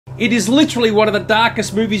It is literally one of the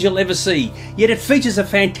darkest movies you'll ever see, yet it features a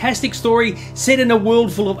fantastic story set in a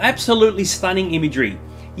world full of absolutely stunning imagery.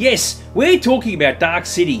 Yes, we're talking about Dark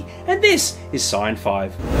City, and this is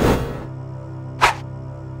Sci-Fi.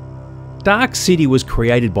 Dark City was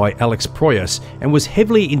created by Alex Proyas and was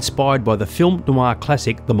heavily inspired by the film noir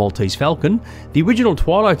classic The Maltese Falcon, the original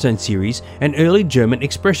Twilight Zone series, and early German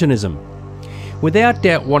Expressionism. Without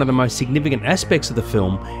doubt, one of the most significant aspects of the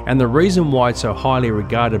film, and the reason why it's so highly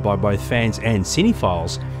regarded by both fans and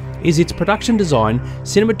cinephiles, is its production design,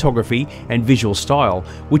 cinematography and visual style,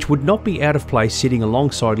 which would not be out of place sitting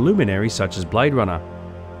alongside luminaries such as Blade Runner.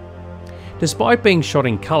 Despite being shot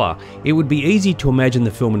in colour, it would be easy to imagine the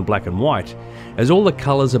film in black and white, as all the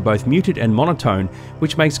colours are both muted and monotone,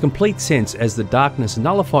 which makes complete sense as the darkness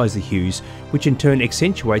nullifies the hues, which in turn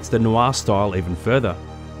accentuates the noir style even further.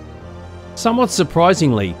 Somewhat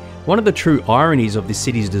surprisingly, one of the true ironies of this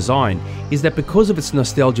city's design is that because of its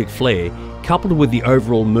nostalgic flair, coupled with the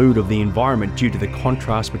overall mood of the environment due to the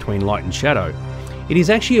contrast between light and shadow, it is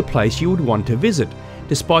actually a place you would want to visit,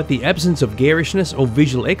 despite the absence of garishness or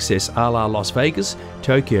visual excess a la Las Vegas,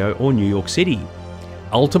 Tokyo or New York City.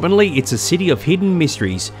 Ultimately, it's a city of hidden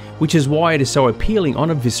mysteries, which is why it is so appealing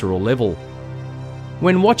on a visceral level.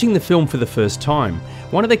 When watching the film for the first time,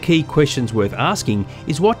 one of the key questions worth asking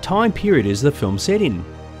is what time period is the film set in?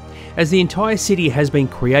 As the entire city has been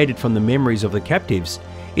created from the memories of the captives,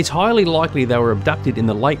 it's highly likely they were abducted in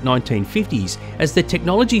the late 1950s, as the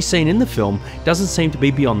technology seen in the film doesn't seem to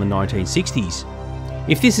be beyond the 1960s.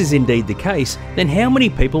 If this is indeed the case, then how many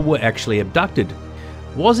people were actually abducted?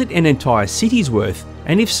 Was it an entire city's worth,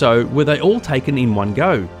 and if so, were they all taken in one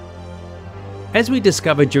go? As we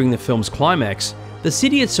discovered during the film's climax, the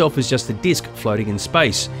city itself is just a disk floating in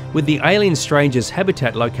space, with the alien strangers'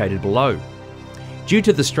 habitat located below. Due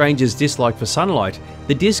to the strangers' dislike for sunlight,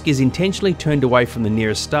 the disk is intentionally turned away from the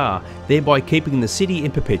nearest star, thereby keeping the city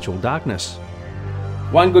in perpetual darkness.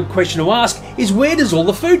 One good question to ask is, where does all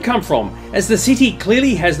the food come from, as the city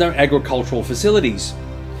clearly has no agricultural facilities?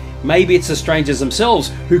 Maybe it's the strangers themselves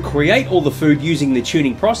who create all the food using the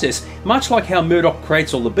tuning process, much like how Murdoch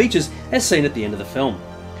creates all the beaches as seen at the end of the film.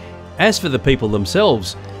 As for the people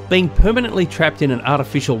themselves, being permanently trapped in an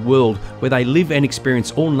artificial world where they live and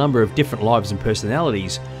experience all number of different lives and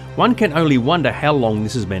personalities, one can only wonder how long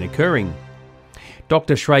this has been occurring.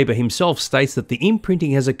 Dr. Schreiber himself states that the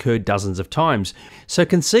imprinting has occurred dozens of times, so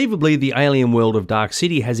conceivably the alien world of Dark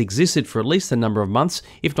City has existed for at least a number of months,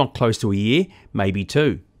 if not close to a year, maybe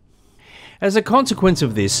two. As a consequence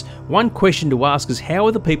of this, one question to ask is, how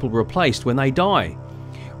are the people replaced when they die?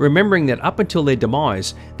 Remembering that up until their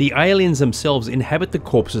demise, the aliens themselves inhabit the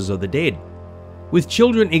corpses of the dead. With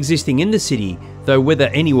children existing in the city, though whether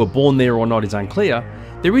any were born there or not is unclear,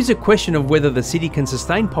 there is a question of whether the city can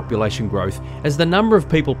sustain population growth, as the number of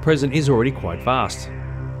people present is already quite vast.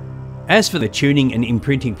 As for the tuning and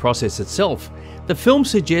imprinting process itself, the film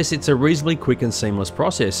suggests it's a reasonably quick and seamless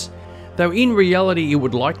process, though in reality it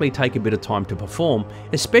would likely take a bit of time to perform,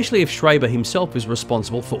 especially if Schreiber himself is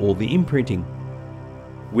responsible for all the imprinting.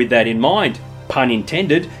 With that in mind, pun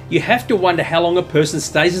intended, you have to wonder how long a person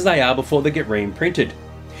stays as they are before they get re-imprinted.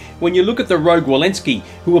 When you look at the rogue Walensky,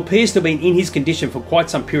 who appears to have been in his condition for quite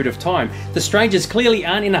some period of time, the strangers clearly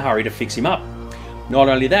aren't in a hurry to fix him up. Not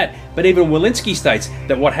only that, but even Walensky states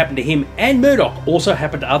that what happened to him and Murdoch also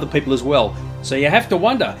happened to other people as well, so you have to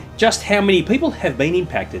wonder just how many people have been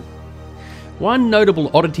impacted. One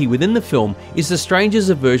notable oddity within the film is the strangers'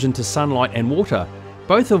 aversion to sunlight and water,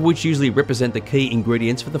 both of which usually represent the key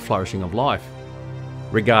ingredients for the flourishing of life.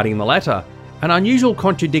 Regarding the latter, an unusual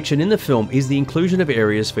contradiction in the film is the inclusion of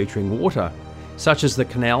areas featuring water, such as the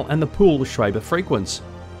canal and the pool Schreiber frequents.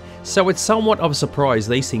 So it's somewhat of a surprise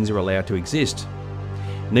these things are allowed to exist.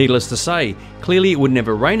 Needless to say, clearly it would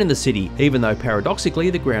never rain in the city, even though paradoxically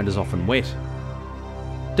the ground is often wet.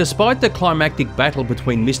 Despite the climactic battle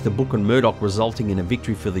between Mr. Book and Murdoch resulting in a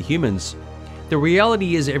victory for the humans, the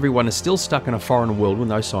reality is everyone is still stuck in a foreign world with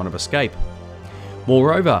no sign of escape.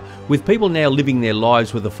 Moreover, with people now living their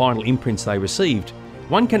lives with the final imprints they received,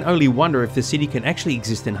 one can only wonder if the city can actually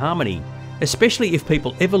exist in harmony, especially if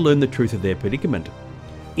people ever learn the truth of their predicament.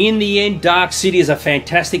 In the end, Dark City is a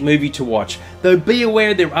fantastic movie to watch, though be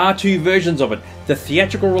aware there are two versions of it, the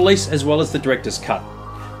theatrical release as well as the director's cut.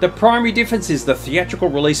 The primary difference is the theatrical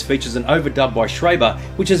release features an overdub by Schreiber,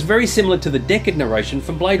 which is very similar to the Deckard narration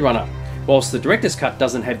from Blade Runner, whilst the director's cut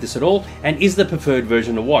doesn't have this at all and is the preferred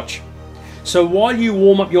version to watch. So while you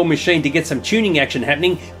warm up your machine to get some tuning action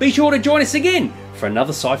happening, be sure to join us again for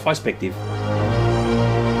another Sci-Fi Spective.